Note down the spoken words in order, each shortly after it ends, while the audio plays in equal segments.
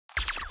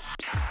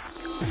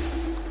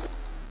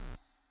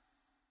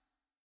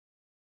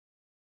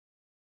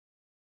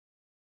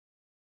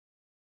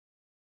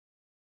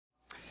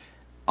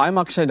I'm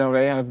Akshay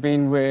Dhawale. I've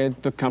been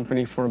with the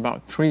company for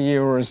about 3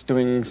 years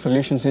doing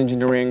solutions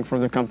engineering for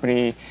the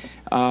company.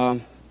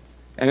 And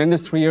in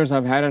these 3 years,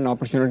 I've had an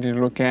opportunity to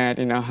look at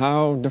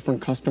how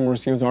different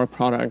customers use our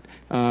product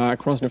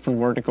across different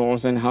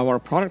verticals and how our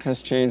product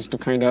has changed to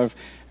kind of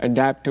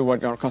adapt to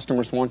what our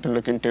customers want to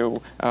look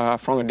into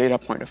from a data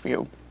point of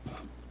view.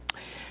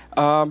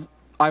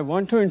 I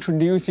want to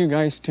introduce you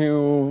guys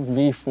to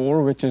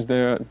V4, which is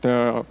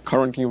the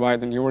current UI,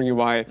 the newer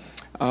UI.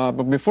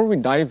 But before we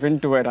dive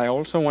into it, I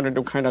also wanted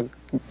to kind of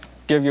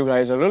give you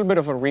guys a little bit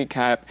of a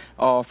recap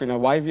of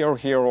why we are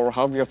here or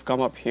how we have come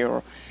up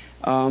here.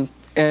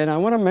 And I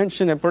want to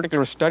mention a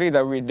particular study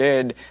that we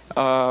did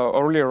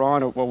earlier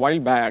on a while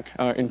back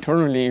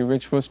internally,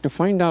 which was to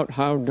find out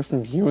how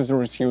different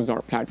users use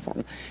our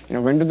platform.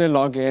 When do they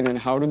log in and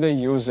how do they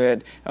use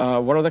it?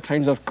 What are the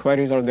kinds of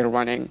queries are they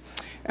running?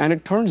 And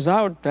it turns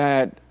out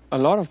that a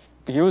lot of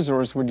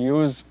users would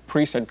use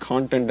preset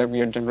content that we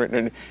had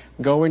generated,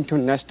 go into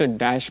nested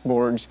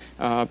dashboards,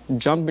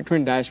 jump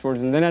between dashboards,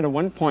 and then at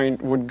one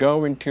point would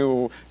go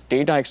into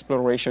data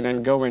exploration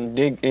and go and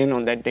dig in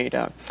on that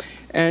data.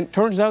 And it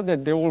turns out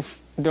that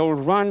they'll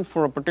run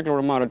for a particular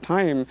amount of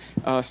time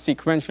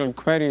sequential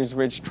queries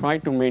which try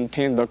to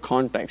maintain the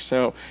context.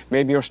 So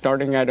maybe you're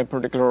starting at a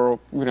particular,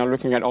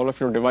 looking at all of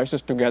your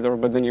devices together,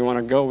 but then you want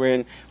to go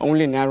in,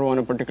 only narrow on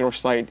a particular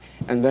site,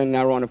 and then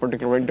narrow on a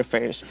particular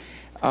interface.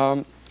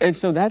 And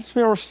so that's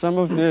where some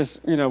of this,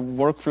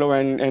 workflow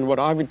and what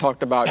Avi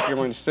talked about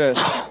here in SIS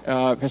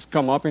has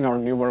come up in our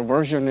newer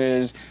version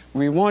is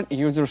we want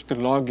users to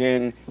log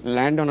in,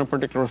 land on a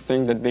particular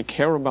thing that they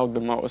care about the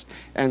most,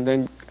 and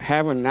then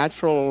have a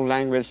natural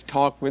language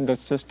talk with the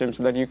system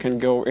so that you can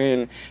go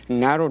in,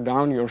 narrow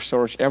down your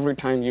search every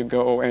time you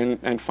go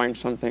and find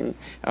something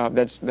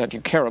that you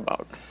care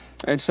about.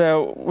 And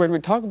so when we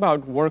talk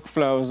about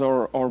workflows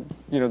or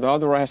the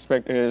other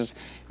aspect is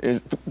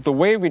the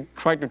way we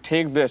try to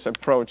take this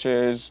approach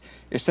is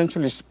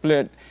essentially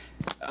split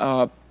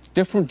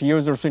different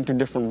users into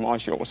different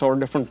modules or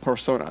different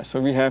personas.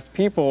 So we have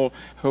people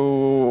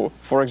who,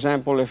 for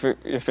example,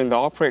 if in the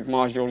Operate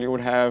module, you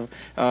would have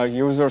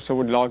users who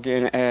would log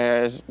in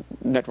as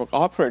network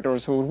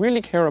operators who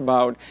really care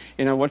about,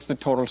 what's the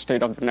total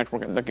state of the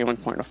network at the given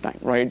point of time,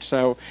 right?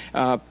 So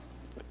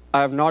I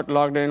have not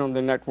logged in on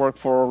the network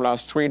for the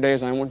last 3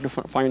 days. I want to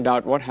find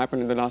out what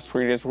happened in the last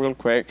 3 days real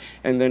quick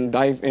and then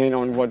dive in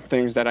on what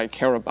things that I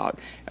care about.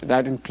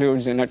 That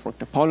includes a network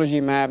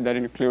topology map. That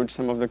includes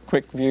some of the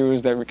quick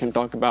views that we can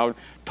talk about,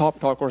 top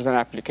talkers and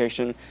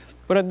application.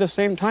 But at the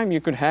same time, you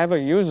could have a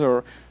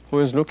user who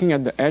is looking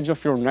at the edge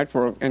of your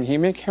network, and he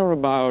may care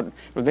about,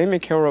 or they may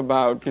care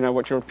about,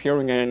 what your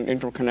peering and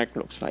interconnect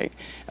looks like.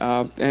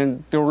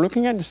 And they're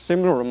looking at a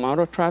similar amount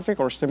of traffic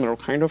or similar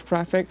kind of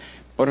traffic,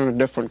 but in a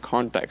different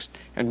context.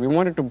 And we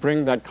wanted to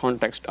bring that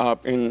context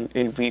up in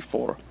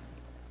V4.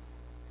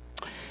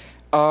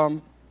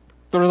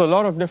 There's a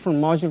lot of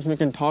different modules we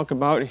can talk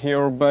about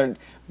here, but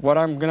what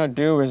I'm going to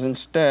do is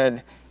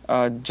instead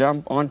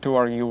jump onto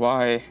our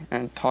UI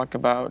and talk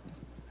about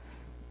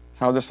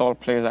how this all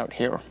plays out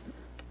here.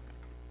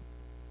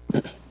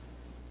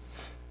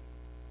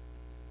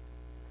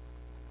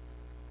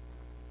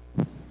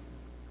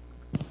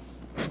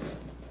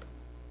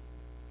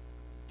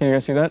 Can you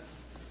guys see that?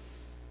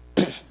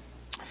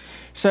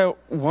 So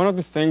one of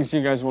the things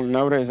you guys will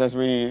notice as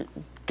we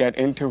get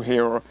into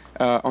here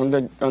on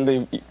the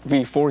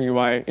V4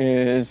 UI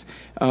is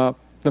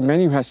the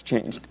menu has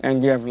changed,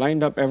 and we have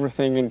lined up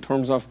everything in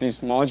terms of these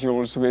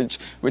modules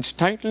which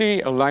tightly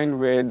align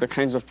with the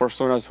kinds of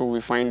personas who we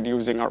find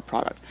using our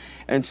product.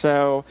 And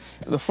so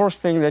the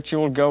first thing that you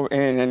will go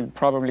in and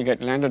probably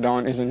get landed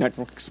on is a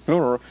Network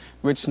Explorer,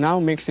 which now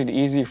makes it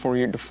easy for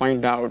you to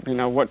find out,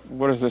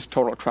 what is this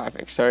total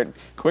traffic. So it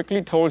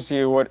quickly tells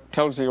you what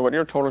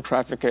your total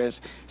traffic is,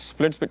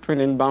 splits between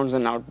inbounds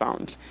and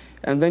outbounds.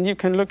 And then you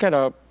can look at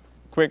a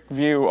quick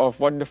view of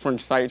what different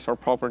sites or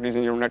properties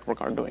in your network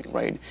are doing,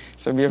 right?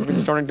 So we have been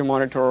starting to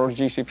monitor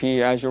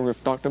GCP, Azure,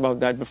 we've talked about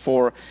that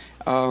before.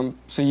 So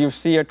you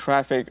see a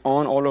traffic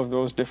on all of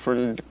those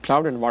different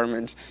cloud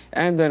environments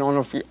and then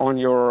on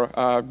your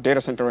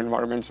data center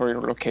environments or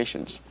your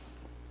locations.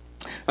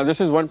 Now, this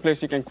is one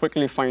place you can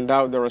quickly find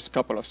out there is a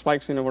couple of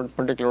spikes in a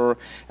particular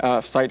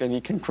site, and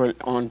you can drill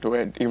onto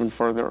it even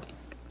further.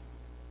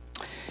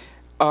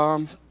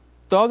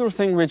 The other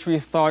thing which we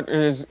thought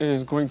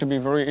is going to be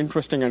very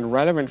interesting and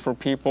relevant for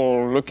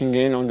people looking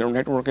in on their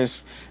network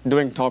is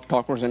doing top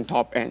talkers and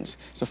top ends.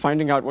 So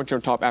finding out what your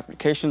top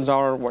applications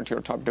are, what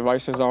your top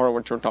devices are,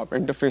 what your top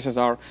interfaces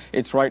are.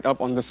 It's right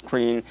up on the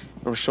screen.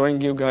 We're showing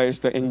you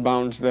guys the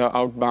inbounds, the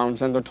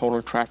outbounds, and the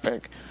total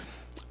traffic.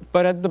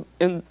 But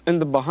in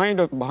the behind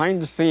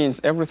the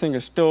scenes, everything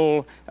is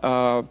still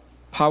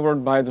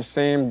powered by the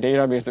same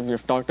database that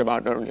we've talked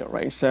about earlier,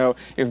 right? So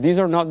if these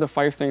are not the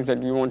 5 things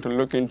that you want to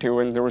look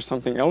into and there is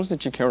something else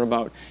that you care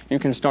about, you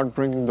can start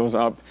bringing those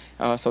up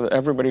so that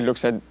everybody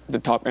looks at the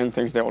top end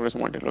things they always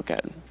want to look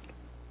at.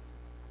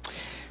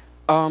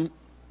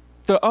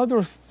 The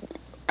other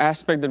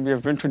aspect that we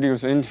have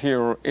introduced in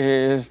here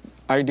is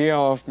idea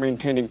of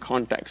maintaining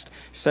context.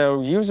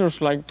 So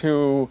users like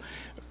to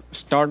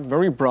start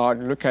very broad,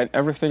 look at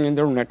everything in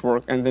their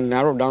network, and then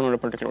narrow down on a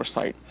particular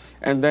site.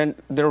 And then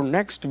their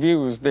next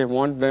views, they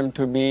want them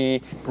to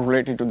be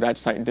related to that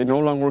site. They no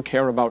longer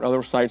care about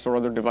other sites or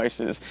other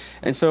devices.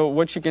 And so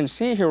what you can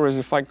see here is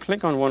if I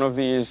click on one of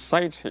these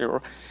sites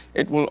here,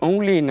 it will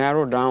only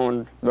narrow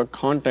down the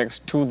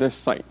context to this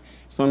site.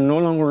 So I'm no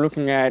longer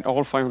looking at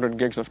all 500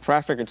 gigs of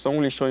traffic. It's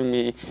only showing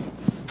me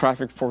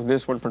traffic for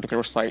this one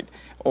particular site.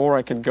 Or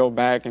I could go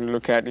back and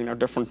look at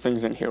different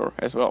things in here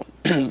as well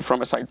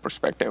from a site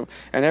perspective.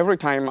 And every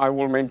time I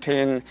will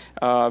maintain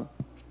the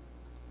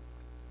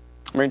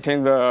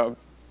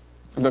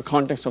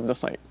context of the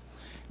site.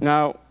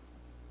 Now,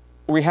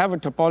 we have a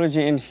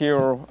topology in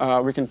here.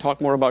 We can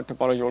talk more about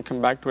topology. We'll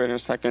come back to it in a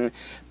second.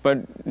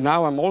 But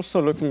now I'm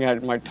also looking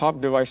at my top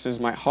devices,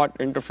 my hot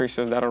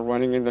interfaces that are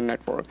running in the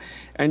network.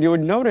 And you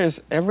would notice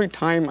every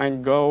time I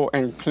go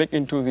and click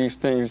into these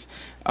things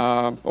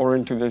or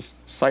into this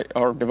site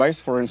or device,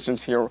 for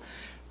instance, here,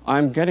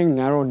 I'm getting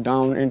narrowed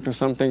down into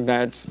something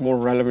that's more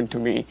relevant to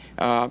me,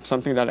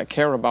 something that I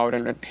care about.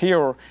 And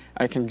here,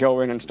 I can go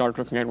in and start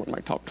looking at what my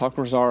top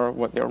talkers are,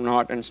 what they're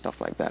not, and stuff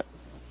like that.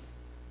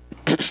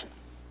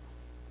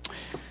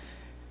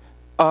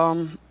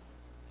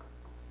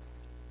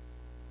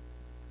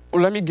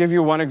 Let me give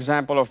you one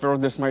example of where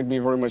this might be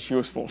very much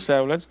useful.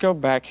 So let's go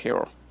back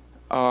here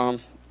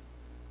and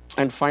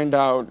find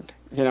out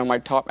my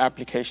top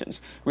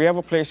applications. We have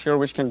a place here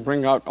which can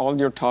bring out all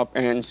your top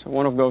ends.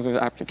 One of those is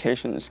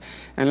applications.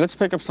 And let's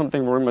pick up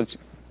something very much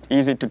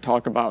easy to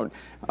talk about,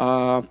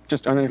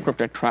 just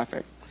unencrypted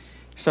traffic.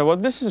 So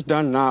what this has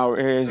done now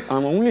is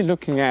I'm only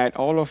looking at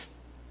all of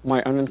my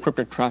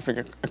unencrypted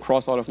traffic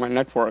across all of my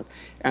network,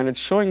 and it's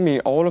showing me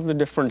all of the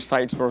different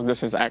sites where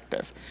this is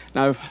active.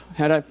 Now,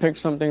 had I picked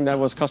something that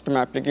was custom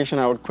application,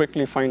 I would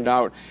quickly find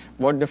out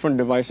what different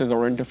devices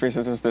or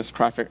interfaces is this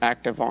traffic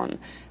active on.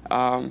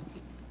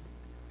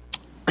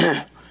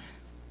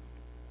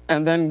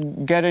 And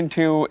then get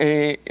into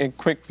a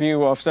quick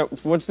view of, so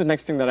what's the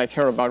next thing that I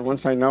care about?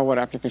 Once I know what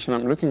application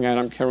I'm looking at,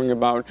 I'm caring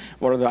about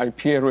what are the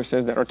IP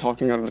addresses that are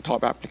talking on the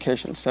top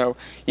application. So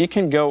you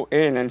can go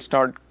in and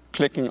start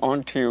clicking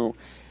onto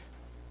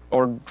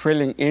or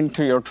drilling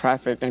into your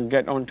traffic and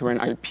get onto an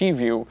IP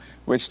view,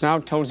 which now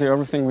tells you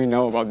everything we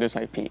know about this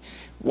IP.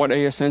 What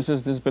ASNs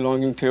is this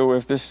belonging to?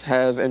 If this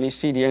has any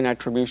CDN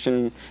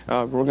attribution,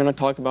 we're going to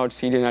talk about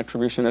CDN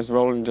attribution as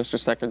well in just a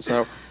second,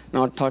 so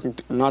not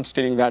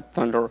stealing that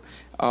thunder.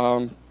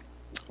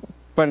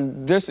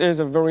 But this is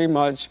a very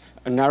much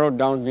a narrowed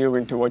down view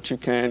into what you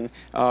can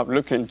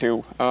look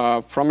into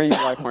from a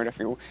UI point of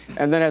view.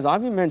 And then as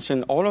Avi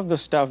mentioned, all of the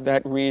stuff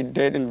that we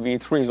did in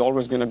V3 is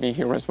always going to be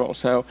here as well.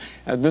 So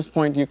at this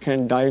point, you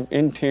can dive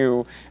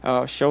into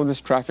show this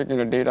traffic in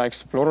a data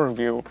explorer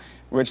view,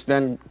 which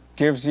then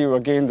gives you,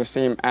 again, the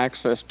same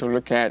access to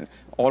look at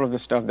all of the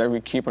stuff that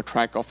we keep a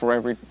track of for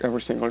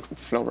every single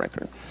flow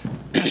record.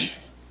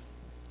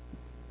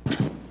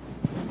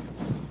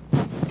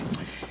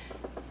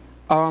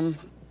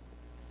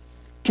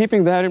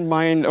 Keeping that in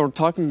mind, or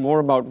talking more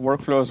about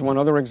workflows, one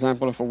other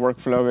example of a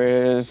workflow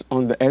is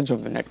on the edge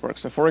of the network.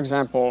 So for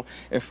example,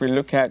 if we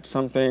look at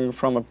something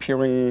from a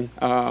peering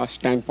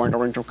standpoint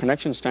or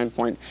interconnection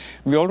standpoint,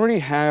 we already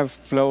have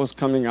flows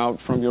coming out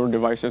from your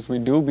devices. We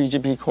do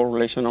BGP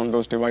correlation on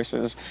those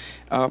devices.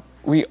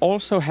 We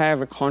also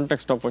have a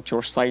context of what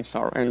your sites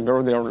are and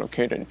where they are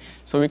located.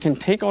 So we can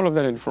take all of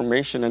that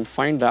information and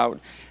find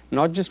out,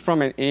 not just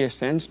from an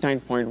ASN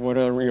standpoint, what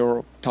are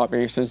your top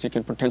ASNs you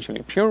can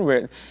potentially peer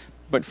with,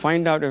 but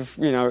find out if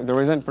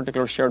there isn't a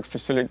particular shared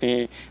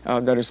facility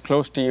that is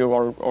close to you,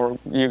 or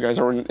you guys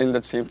are in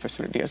that same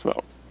facility as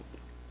well.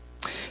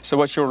 So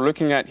what you're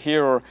looking at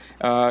here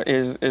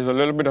is a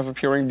little bit of a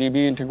peering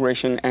DB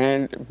integration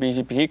and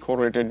BGP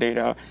correlated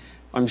data.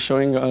 I'm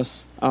showing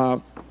us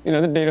the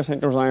data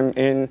centers I'm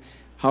in,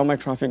 how my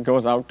traffic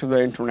goes out to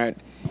the internet,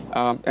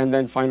 and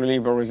then finally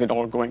where is it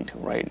all going to,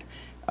 right?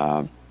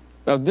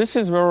 This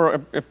is where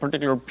a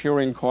particular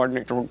peering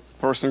coordinator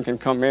person can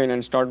come in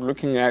and start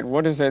looking at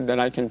what is it that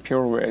I can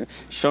peer with,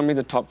 show me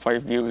the top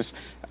 5 views,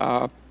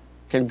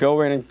 can go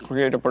in and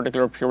create a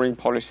particular peering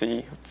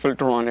policy,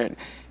 filter on it,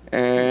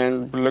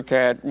 and look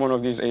at one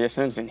of these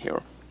ASNs in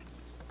here.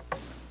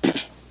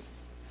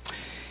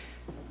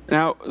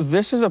 Now,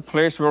 this is a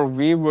place where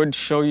we would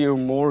show you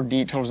more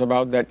details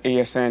about that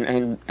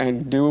ASN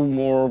and do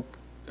more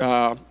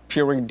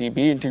peering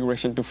DB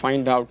integration to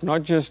find out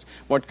not just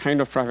what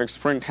kind of traffic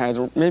Sprint has,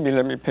 or maybe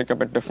let me pick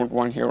up a different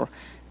one here.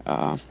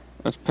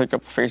 Let's pick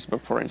up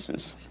Facebook, for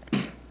instance.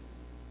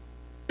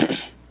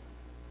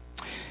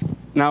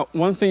 Now,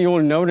 one thing you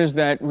will notice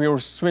that we are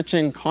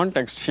switching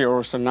context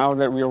here. So now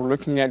that we are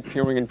looking at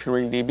peering and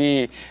peering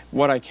DB,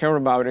 what I care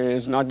about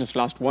is not just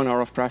last 1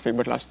 hour of traffic,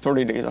 but last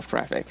 30 days of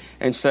traffic.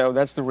 And so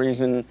that's the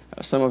reason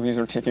some of these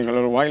are taking a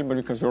little while, but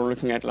because we're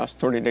looking at last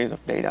 30 days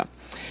of data.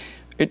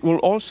 It will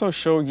also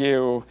show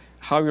you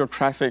how your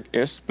traffic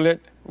is split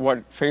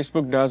what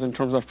Facebook does in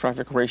terms of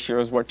traffic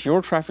ratios, what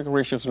your traffic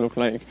ratios look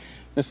like.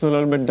 This is a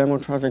little bit demo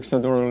traffic, so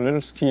they're a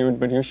little skewed,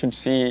 but you should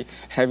see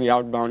heavy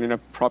outbound in a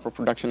proper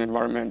production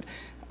environment.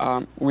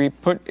 We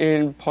put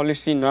in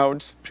policy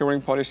notes,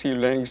 peering policy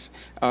links.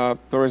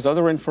 There is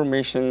other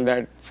information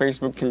that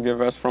Facebook can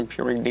give us from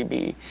Peering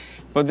DB.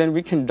 But then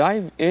we can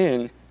dive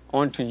in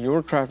onto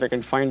your traffic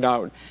and find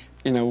out,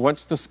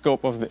 what's the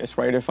scope of this,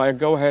 right? If I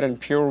go ahead and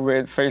peer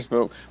with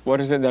Facebook, what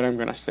is it that I'm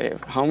going to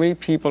save? How many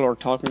people are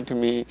talking to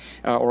me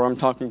or I'm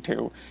talking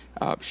to?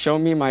 Show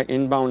me my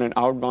inbound and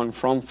outbound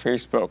from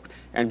Facebook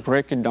and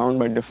break it down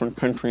by different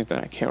countries that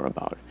I care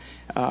about.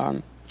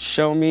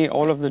 Show me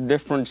all of the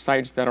different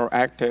sites that are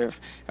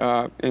active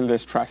in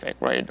this traffic,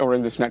 right, or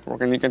in this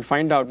network. And you can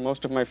find out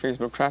most of my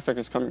Facebook traffic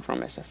is coming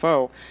from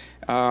SFO.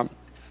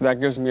 So that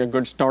gives me a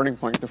good starting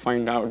point to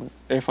find out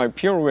if I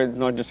peer with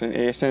not just an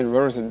ASN,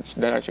 where is it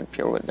that I should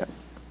peer with them.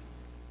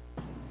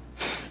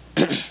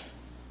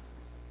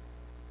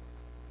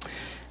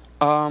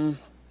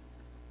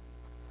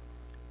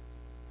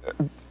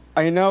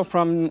 I know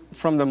from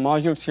the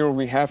modules here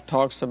we have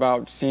talks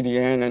about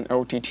CDN and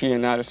OTT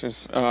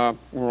analysis.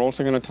 We're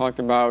also going to talk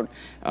about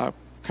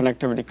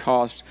connectivity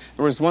costs.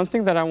 There was one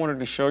thing that I wanted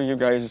to show you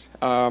guys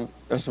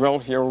as well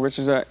here, which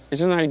is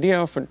an idea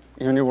of a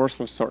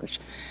universal search.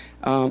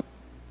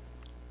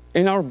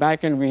 In our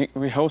backend,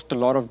 we host a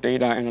lot of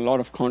data and a lot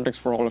of context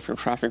for all of your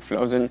traffic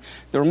flows, and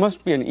there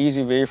must be an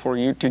easy way for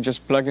you to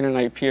just plug in an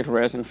IP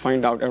address and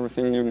find out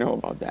everything you know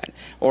about that.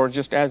 Or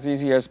just as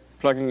easy as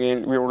plugging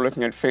in, we were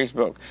looking at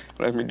Facebook.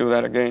 Let me do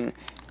that again.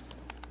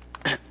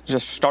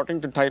 Just starting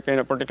to type in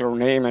a particular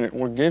name, and it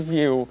will give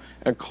you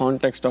a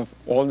context of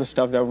all the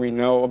stuff that we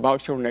know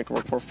about your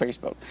network for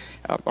Facebook.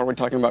 Are we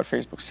talking about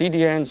Facebook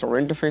CDNs or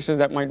interfaces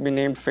that might be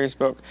named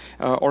Facebook,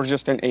 or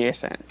just an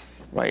ASN?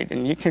 Right,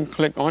 and you can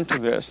click onto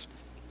this,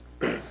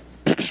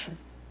 and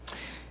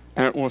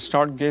it will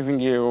start giving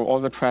you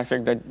all the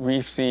traffic that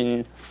we've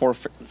seen for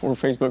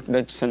Facebook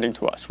that's sending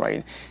to us,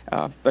 right?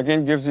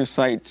 Again, gives you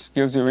sites,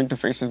 gives you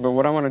interfaces, but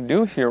what I want to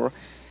do here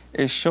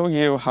is show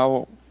you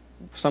how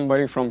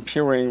somebody from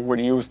peering would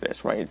use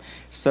this, right?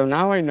 So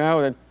now I know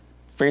that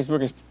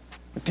Facebook is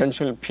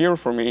potential peer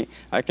for me.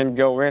 I can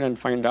go in and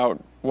find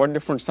out what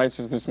different sites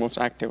is this most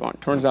active on.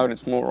 Turns out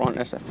it's more on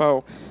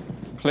SFO.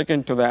 Click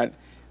into that.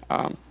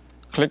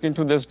 Click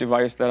into this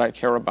device that I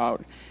care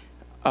about.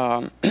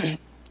 And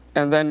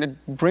then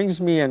it brings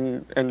me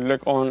and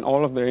look on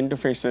all of the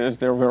interfaces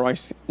there where I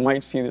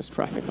might see this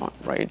traffic on,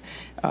 right?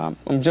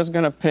 I'm just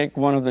going to pick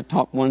one of the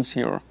top ones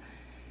here.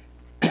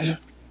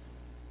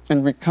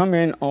 And we come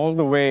in all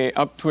the way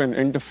up to an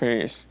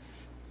interface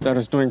that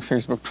is doing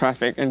Facebook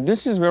traffic. And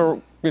this is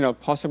where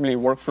possibly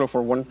workflow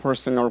for one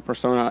person or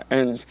persona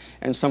ends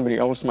and somebody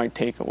else might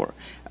take over.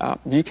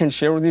 You can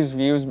share these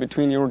views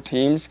between your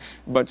teams,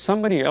 but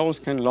somebody else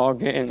can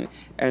log in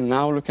and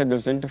now look at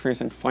this interface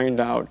and find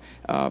out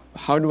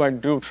how do I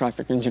do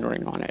traffic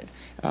engineering on it,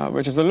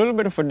 which is a little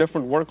bit of a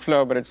different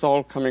workflow, but it's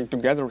all coming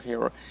together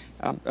here.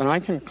 And I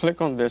can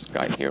click on this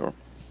guy here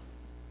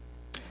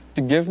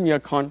to give me a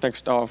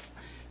context of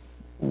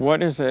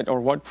what is it or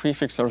what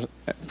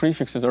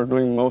prefixes are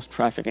doing most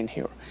traffic in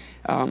here.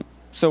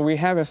 So we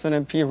have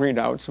SNMP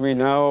readouts. We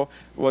know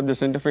what these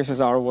interfaces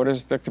are, what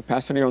is the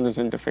capacity on this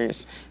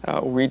interface.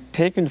 We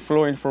take in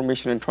flow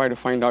information and try to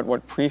find out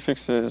what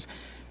prefixes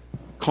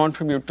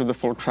contribute to the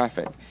full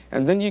traffic.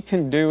 And then you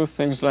can do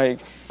things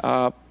like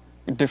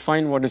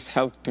define what is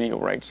health to you,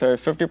 right? So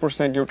if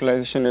 50%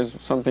 utilization is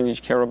something you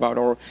care about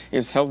or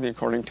is healthy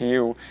according to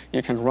you,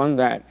 you can run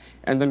that.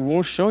 And then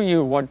we'll show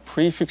you what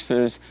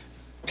prefixes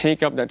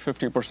take up that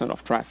 50%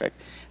 of traffic.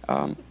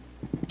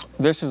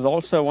 This is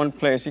also one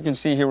place, you can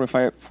see here if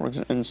I, for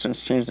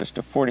instance, change this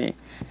to 40,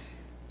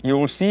 you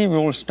will see we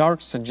will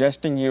start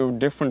suggesting you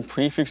different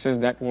prefixes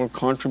that will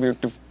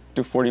contribute to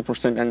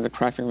 40% and the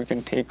traffic we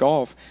can take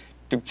off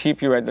to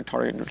keep you at the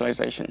target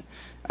utilization.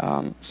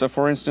 So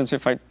for instance,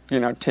 if I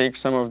take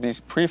some of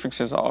these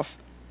prefixes off,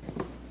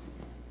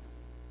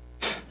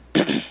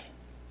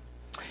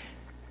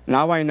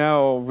 now I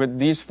know with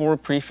these 4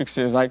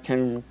 prefixes, I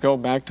can go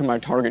back to my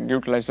target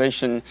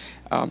utilization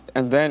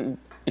and then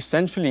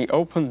essentially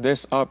open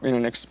this up in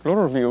an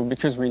Explorer view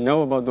because we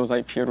know about those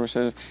IP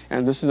addresses,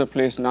 and this is a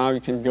place now you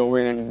can go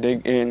in and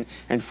dig in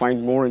and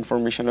find more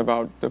information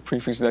about the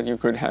prefix that you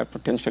could have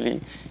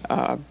potentially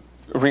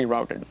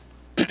rerouted.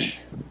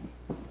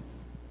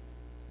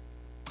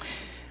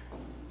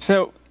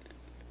 So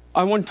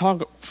I won't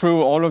talk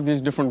through all of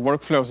these different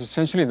workflows.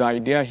 Essentially, the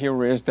idea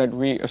here is that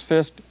we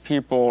assist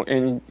people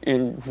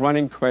in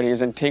running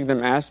queries and take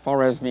them as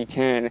far as we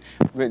can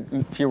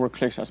with fewer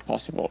clicks as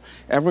possible,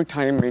 every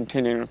time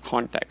maintaining a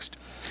context.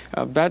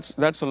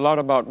 That's a lot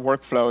about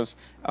workflows.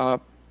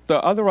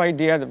 The other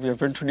idea that we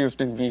have introduced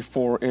in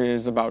V4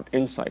 is about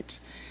insights.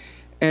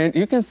 And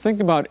you can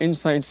think about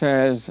insights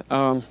as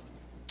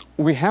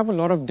we have a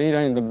lot of data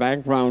in the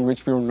background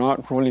which we're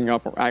not rolling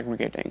up or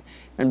aggregating.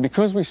 And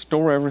because we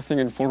store everything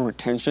in full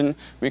retention,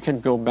 we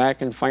can go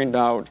back and find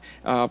out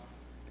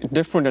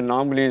different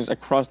anomalies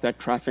across that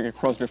traffic,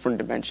 across different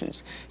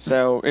dimensions.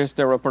 So is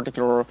there a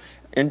particular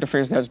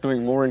interface that's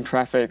doing more in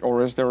traffic,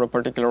 or is there a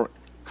particular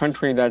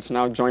country that's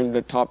now joined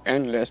the top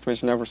end list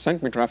which never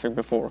sent me traffic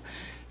before?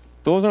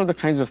 Those are the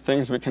kinds of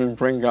things we can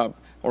bring up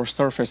or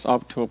surface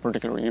up to a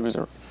particular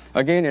user,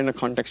 again in a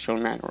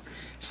contextual manner.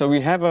 So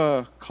we have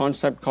a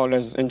concept called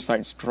as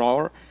Insights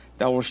Drawer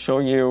that will show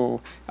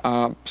you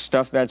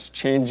stuff that's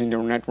changed in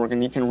your network,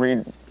 and you can read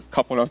a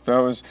couple of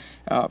those.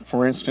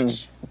 For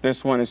instance,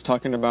 this one is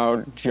talking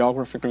about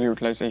geographical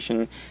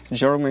utilization.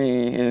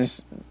 Germany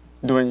is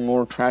doing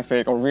more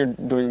traffic, or we're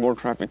doing more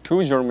traffic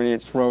to Germany.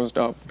 It's rose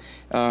up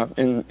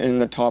in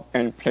the top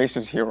end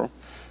places here.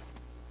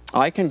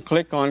 I can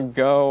click on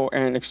Go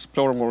and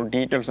explore more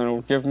details, and it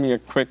will give me a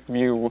quick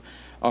view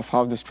of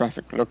how this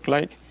traffic looked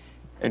like.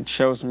 It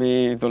shows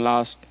me the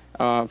last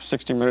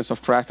 60 minutes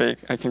of traffic.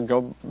 I can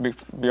go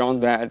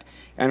beyond that,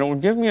 and it will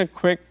give me a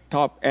quick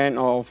top end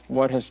of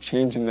what has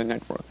changed in the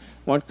network,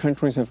 what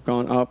countries have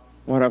gone up,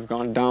 what have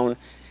gone down.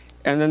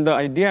 And then the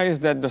idea is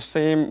that the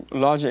same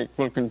logic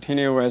will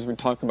continue as we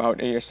talk about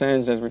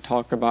ASNs, as we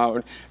talk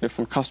about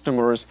different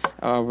customers,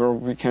 where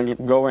we can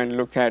go and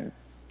look at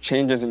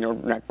changes in your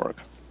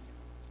network.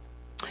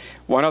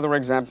 One other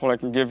example I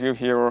can give you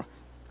here,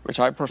 which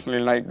I personally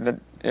like that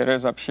it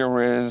is up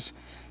here, is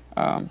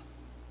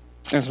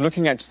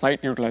looking at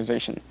site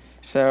utilization.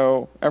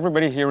 So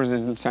everybody here is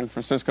in San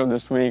Francisco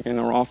this week in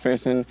our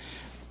office, and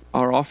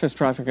our office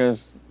traffic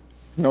has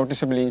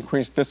noticeably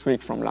increased this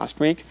week from last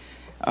week.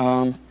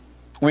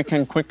 We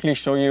can quickly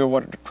show you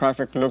what the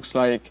traffic looks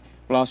like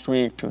last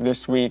week to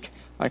this week.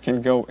 I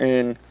can go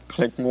in,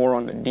 click more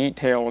on the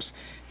details,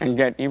 and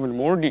get even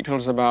more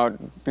details about,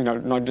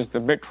 not just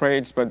the bit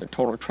rates, but the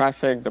total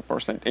traffic, the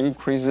percent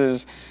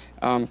increases,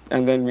 and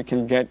then we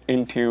can get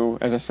into,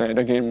 as I said,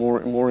 again,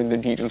 more in the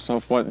details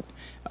of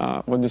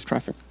what this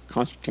traffic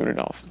constituted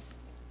of.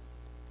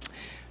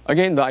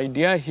 Again, the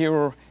idea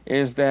here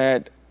is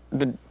that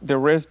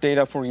there is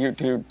data for you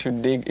to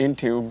dig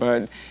into,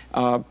 but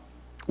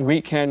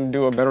we can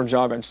do a better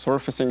job at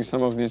surfacing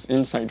some of these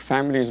insight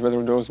families,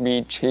 whether those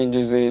be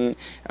changes in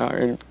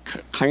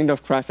kind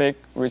of traffic,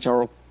 which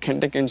are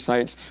Kentik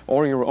insights,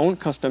 or your own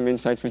custom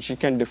insights, which you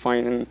can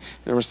define, and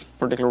there's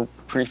particular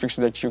prefixes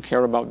that you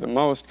care about the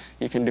most.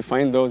 You can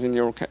define those in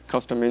your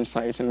custom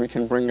insights, and we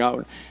can bring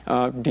out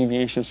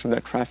deviations to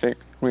that traffic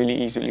really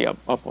easily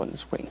up on the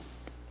screen.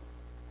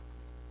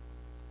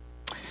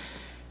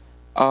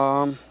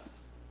 I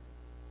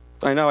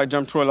know I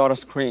jumped through a lot of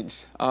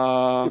screens.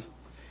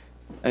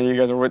 And you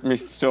guys are with me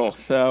still,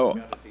 so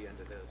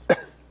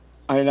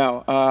I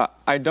know.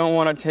 I don't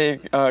want to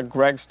take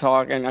Greg's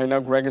talk, and I know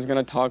Greg is going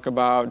to talk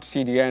about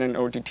CDN and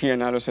OTT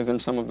analysis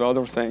and some of the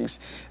other things.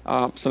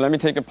 So let me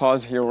take a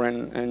pause here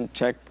and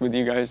check with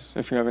you guys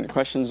if you have any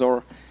questions,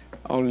 or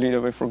I'll lead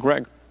away for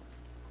Greg.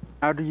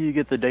 How do you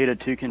get the data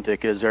to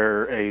Kentik? Is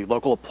there a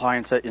local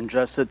appliance that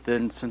ingests it,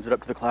 then sends it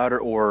up to the cloud,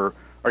 or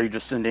are you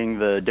just sending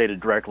the data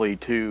directly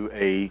to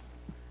a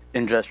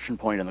ingestion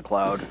point in the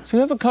cloud? So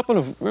we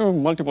have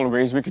multiple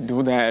ways we could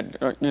do that.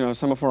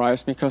 Some of our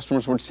ISP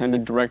customers would send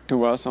it direct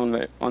to us on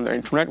the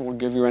internet. We'll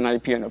give you an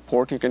IP and a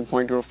port you can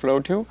point your flow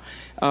to.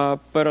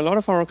 But a lot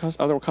of our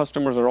other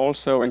customers are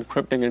also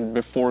encrypting it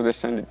before they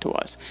send it to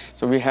us.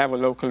 So we have a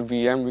local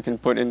VM we can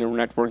put in your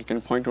network. You can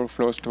point your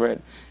flows to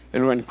it.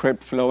 It will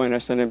encrypt flow and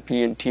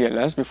SNMP and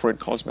TLS before it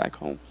calls back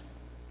home.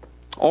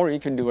 Or you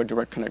can do a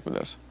direct connect with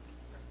us.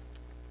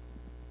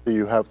 Do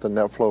you have the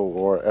NetFlow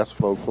or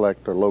SFlow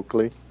collector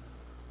locally?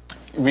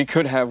 We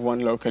could have one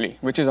locally,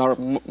 which is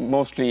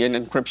mostly an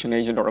encryption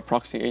agent or a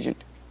proxy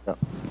agent. Yeah.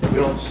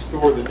 You don't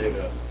store the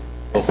data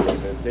locally.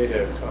 The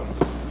data comes.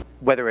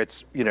 Whether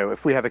it's,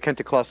 if we have a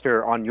Kentik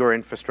cluster on your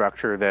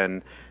infrastructure,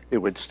 then it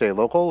would stay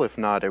local. If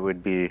not, it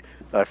would be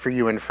for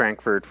you in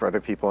Frankfurt, for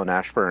other people in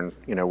Ashburn,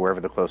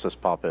 wherever the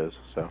closest POP is.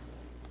 So.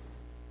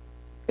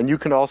 And you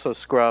can also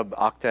scrub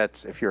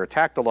octets. If you're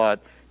attacked a lot,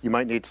 you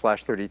might need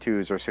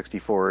 /32s or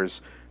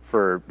 64s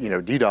for,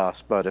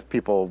 DDoS. But if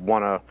people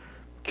want to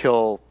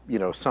kill,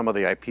 some of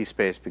the IP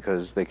space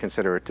because they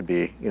consider it to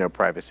be,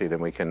 privacy,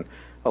 then we can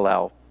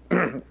allow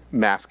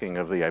masking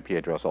of the IP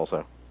address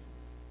also.